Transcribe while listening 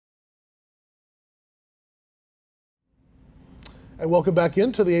And welcome back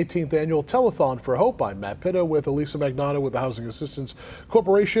into the 18th Annual Telethon for Hope. I'm Matt Pitta with Elisa Magnata with the Housing Assistance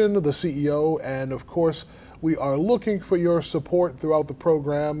Corporation, the CEO, and of course, we are looking for your support throughout the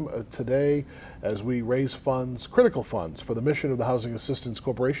program today as we raise funds, critical funds, for the mission of the Housing Assistance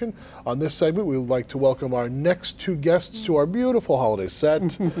Corporation. On this segment, we would like to welcome our next two guests to our beautiful holiday set.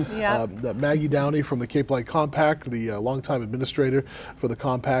 Maggie Downey from the Cape Cod Compact, the longtime administrator for the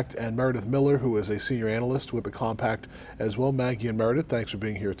Compact, and Meredith Miller, who is a senior analyst with the Compact as well. Maggie and Meredith, thanks for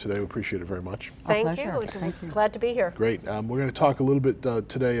being here today. We appreciate it very much. Thank you. Thank you. Glad to be here. Great. We're going to talk a little bit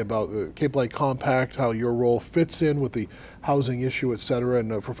today about the Cape Cod Compact, how your role fits in with the housing issue, et cetera.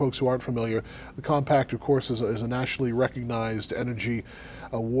 And for folks who aren't familiar, the Compact, of course, is a nationally recognized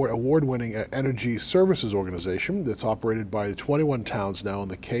award-winning energy services organization that's operated by 21 towns now in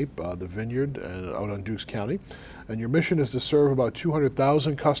the Cape, the Vineyard, and out on Dukes County. And your mission is to serve about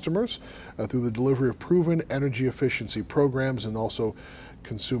 200,000 customers through the delivery of proven energy efficiency programs and also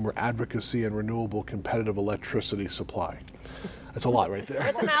consumer advocacy and renewable competitive electricity supply. That's a lot right there.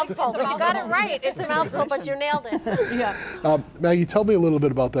 It's a mouthful, but you got it right. It's a mouthful, but you nailed it. Yeah. Maggie, tell me a little bit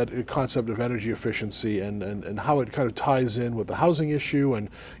about that concept of energy efficiency and how it kind of ties in with the housing issue, and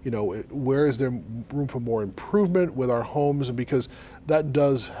where is there room for more improvement with our homes, and because that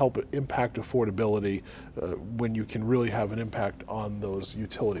does help impact affordability when you can really have an impact on those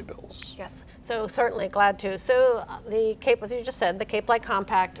utility bills. Yes, so certainly glad to. So the Cape, as you just said, the Cape Cod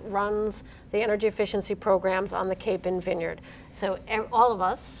Compact runs the energy efficiency programs on the Cape and Vineyard. So all of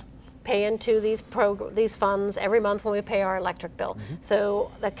us pay into these funds every month when we pay our electric bill.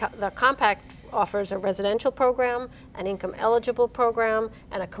 So the Compact offers a residential program, an income eligible program,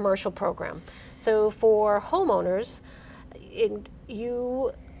 and a commercial program. So for homeowners, this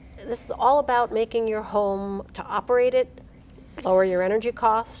is all about making your home, to operate it, lower your energy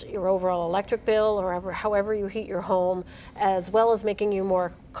costs, your overall electric bill, or however you heat your home, as well as making you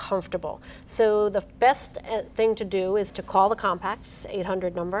more comfortable. So the best thing to do is to call the Compact's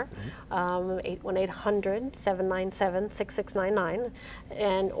 800 number, 818-797-6699,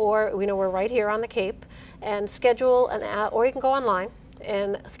 or we're right here on the Cape, and schedule or you can go online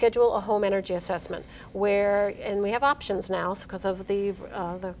and schedule a home energy assessment and we have options now because of the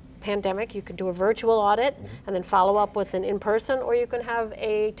pandemic. You can do a virtual audit and then follow up with an in-person, or you can have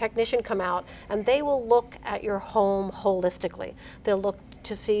a technician come out and they will look at your home holistically. They'll look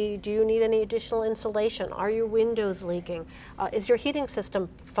to see, do you need any additional insulation? Are your windows leaking? Is your heating system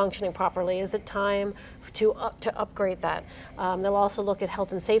functioning properly? Is it time to upgrade that? They'll also look at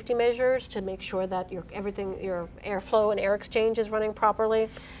health and safety measures to make sure that your airflow and air exchange is running properly.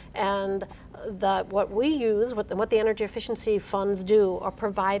 And what we use, what the energy efficiency funds do, are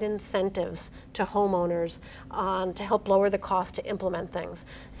provide incentives to homeowners to help lower the cost to implement things.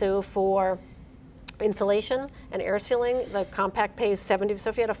 So for insulation and air sealing, the Compact pays $70. So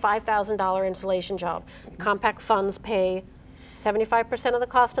if you had a $5,000 insulation job, Compact funds pay 75% of the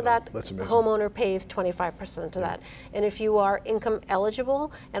cost of that. That's amazing. The homeowner pays 25% of that. And if you are income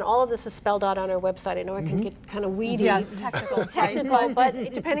eligible, and all of this is spelled out on our website. I know it can get kind of weedy. Yeah, technical, but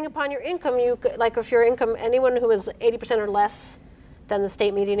depending upon your income, like if your income, anyone who is 80% or less than the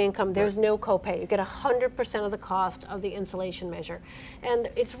state median income, there's no copay. You get 100% of the cost of the insulation measure. And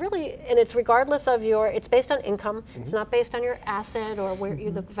it's regardless of it's based on income. It's not based on your asset or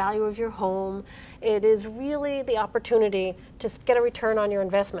the value of your home. It is really the opportunity to get a return on your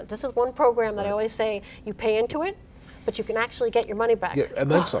investment. This is one program that I always say, you pay into it, but you can actually get your money back. Yeah, and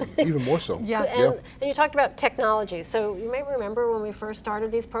then some, even more so. Yeah. And you talked about technology. So you may remember when we first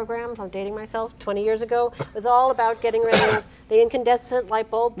started these programs, I'm dating myself, 20 years ago, it was all about getting rid of the incandescent light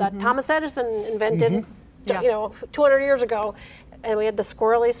bulb that Thomas Edison invented 200 years ago. And we had the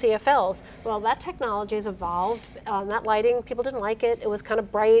squirrely CFLs. Well, that technology has evolved. That lighting, people didn't like it. It was kind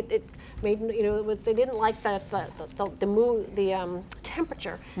of bright. It made, they didn't like the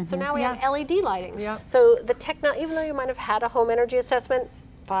temperature. So now we have LED lightings. So even though you might have had a home energy assessment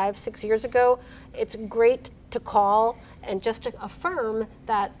 5-6 years ago, it's great to call and just to affirm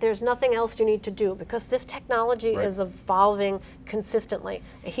that there's nothing else you need to do, because this technology is evolving consistently.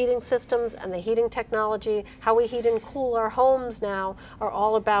 The heating systems and the heating technology, how we heat and cool our homes now, are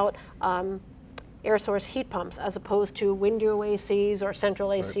all about air source heat pumps as opposed to window ACs or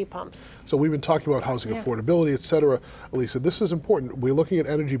central AC pumps. So we've been talking about housing affordability, et cetera. Elisa, this is important. We're looking at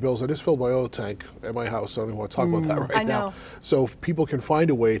energy bills. I just filled my oil tank at my house. I don't even want to talk about that right now. So if people can find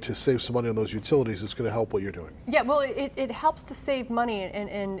a way to save some money on those utilities, it's going to help what you're doing. Yeah, well, it helps to save money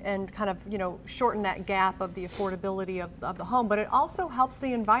and kind of, shorten that gap of the affordability of the home, but it also helps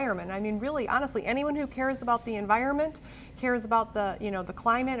the environment. I mean, really, honestly, anyone who cares about the environment, cares about the, the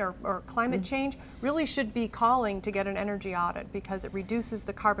climate or climate change, really should be calling to get an energy audit, because it reduces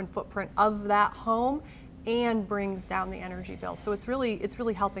the carbon footprint of that home and brings down the energy bill. So it's really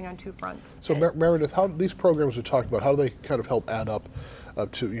helping on two fronts. So Meredith, how these programs we're talking about, how do they kind of help add up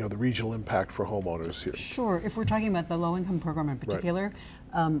to the regional impact for homeowners here? Sure. If we're talking about the low-income program in particular,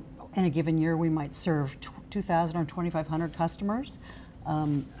 in a given year we might serve 2,000 or 2,500 customers.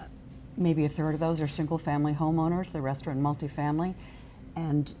 Maybe a third of those are single-family homeowners, the rest are in multifamily,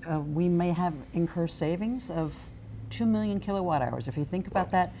 and we may have incur savings of 2 million kilowatt hours. If you think about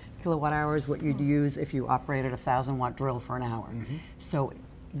that, kilowatt hour is what you'd use if you operated a 1,000-watt drill for an hour. So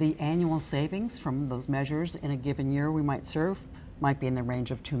the annual savings from those measures in a given year we might serve might be in the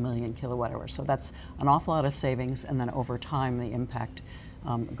range of 2 million kilowatt hours. So that's an awful lot of savings, and then over time the impact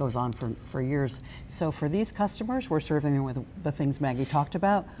goes on for years. So for these customers, we're serving them with the things Maggie talked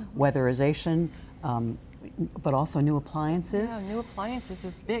about, weatherization, but also new appliances. Yeah, new appliances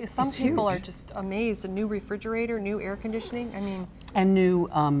is big. Some people are just amazed. A new refrigerator, new air conditioning. I mean, and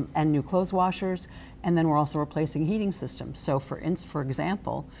new clothes washers, and then we're also replacing heating systems. So for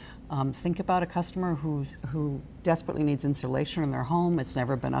example, think about a customer who desperately needs insulation in their home. It's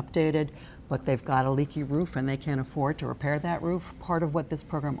never been updated, but they've got a leaky roof and they can't afford to repair that roof. Part of what this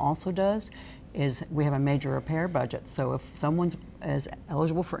program also does is we have a major repair budget. So if someone is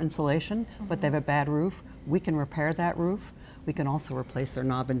eligible for insulation, but they have a bad roof, we can repair that roof. We can also replace their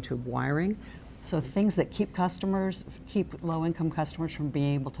knob and tube wiring. So things that keep low-income customers from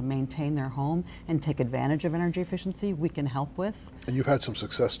being able to maintain their home and take advantage of energy efficiency, we can help with. And you've had some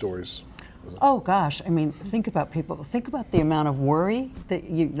success stories. Oh gosh, I mean, think about the amount of worry that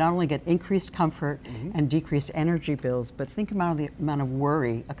you not only get increased comfort and decreased energy bills, but think about the amount of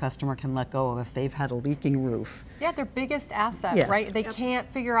worry a customer can let go of if they've had a leaking roof. Yeah, their biggest asset, Yes. right? They can't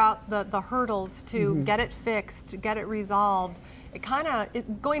figure out the hurdles to get it fixed, get it resolved. It kind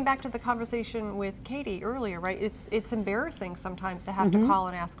of, going back to the conversation with Katie earlier, right? It's embarrassing sometimes to have to call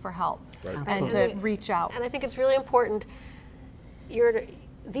and ask for help and to reach out. And I think it's really important.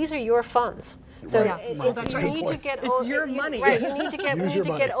 These are your funds. So you need to get it's your money. Right, you need to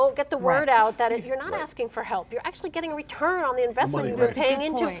get the word out that you're not asking for help. You're actually getting a return on the investment you've been paying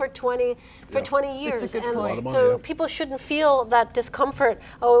into for 20 years. It's a good point. So people shouldn't feel that discomfort.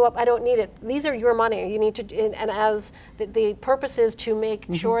 Oh, I don't need it. These are your money. You need to, and as the purpose is to make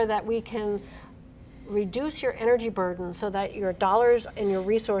sure that we can reduce your energy burden so that your dollars and your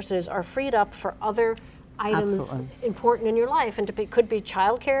resources are freed up for other items important in your life, and it could be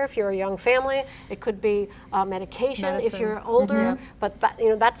childcare if you're a young family. It could be medicine if you're older. But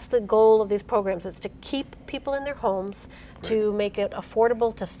that's the goal of these programs: is to keep people in their homes, to make it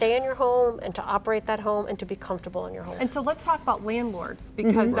affordable to stay in your home and to operate that home and to be comfortable in your home. And so let's talk about landlords,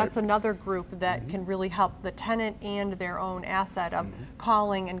 because that's another group that can really help the tenant and their own asset of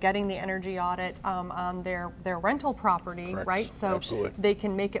calling and getting the energy audit on their rental property, right? So they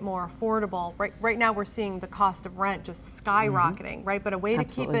can make it more affordable. Right now we're seeing the cost of rent just skyrocketing, right? But a way to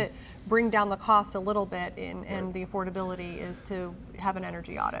keep it, bring down the cost a little bit and the affordability is to have an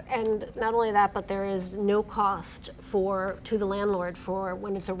energy audit. And not only that, but there is no cost to the landlord for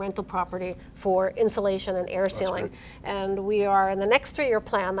when it's a rental property for insulation and air sealing. And we are in the next 3-year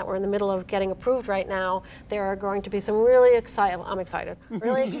plan that we're in the middle of getting approved right now. There are going to be some really exciting, I'm excited,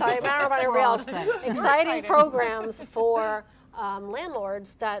 really exciting, I don't know about everybody else, exciting programs for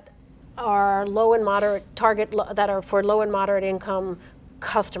landlords that are low and moderate that are for low and moderate income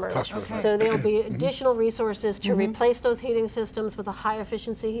customers. So there'll be additional resources to replace those heating systems with a high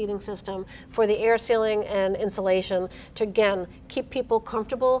efficiency heating system, for the air sealing and insulation, to again keep people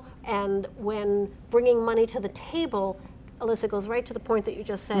comfortable. And when bringing money to the table, Alyssa, goes right to the point that you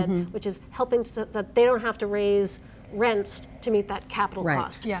just said, which is helping that they don't have to raise rents to meet that capital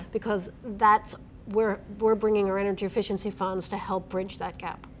cost. Because that's where we're bringing our energy efficiency funds to help bridge that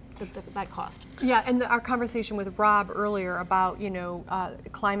gap. That cost. Yeah, and our conversation with Rob earlier about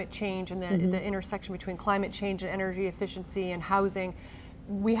climate change and the intersection between climate change and energy efficiency and housing.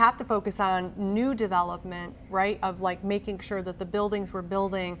 We have to focus on new development, right? Of like making sure that the buildings we're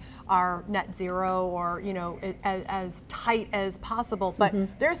building are net zero or as tight as possible. But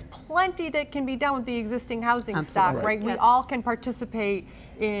there's plenty that can be done with the existing housing stock, right? We all can participate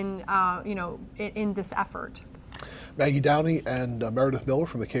in in this effort. Maggie Downey and Meredith Miller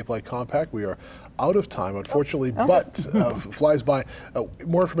from the Cape Light Compact. We are out of time, unfortunately, but flies by.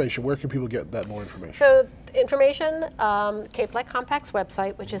 More information, where can people get that more information? So information, Cape Light Compact's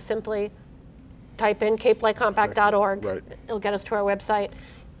website, which is simply type in capelightcompact.org. It'll get us to our website.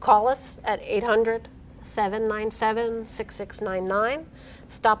 Call us at 888-797-6699.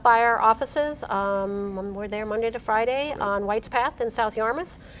 Stop by our offices. We're there Monday to Friday on White's Path in South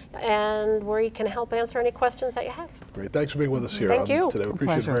Yarmouth, and we can help answer any questions that you have. Great. Thanks for being with us here Thank you. today. We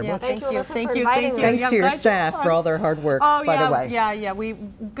appreciate it very Yeah, much. thank you. Alyssa, Thank for you. inviting Thank me. you. Thanks to your staff for all their hard work, Oh, by yeah, the way. yeah. We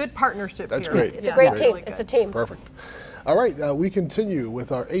good partnership That's here. great. It's a great team. really It's good. a team. Perfect. All right, we continue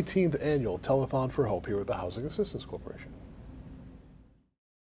with our 18th annual Telethon for Hope here at the Housing Assistance Corporation.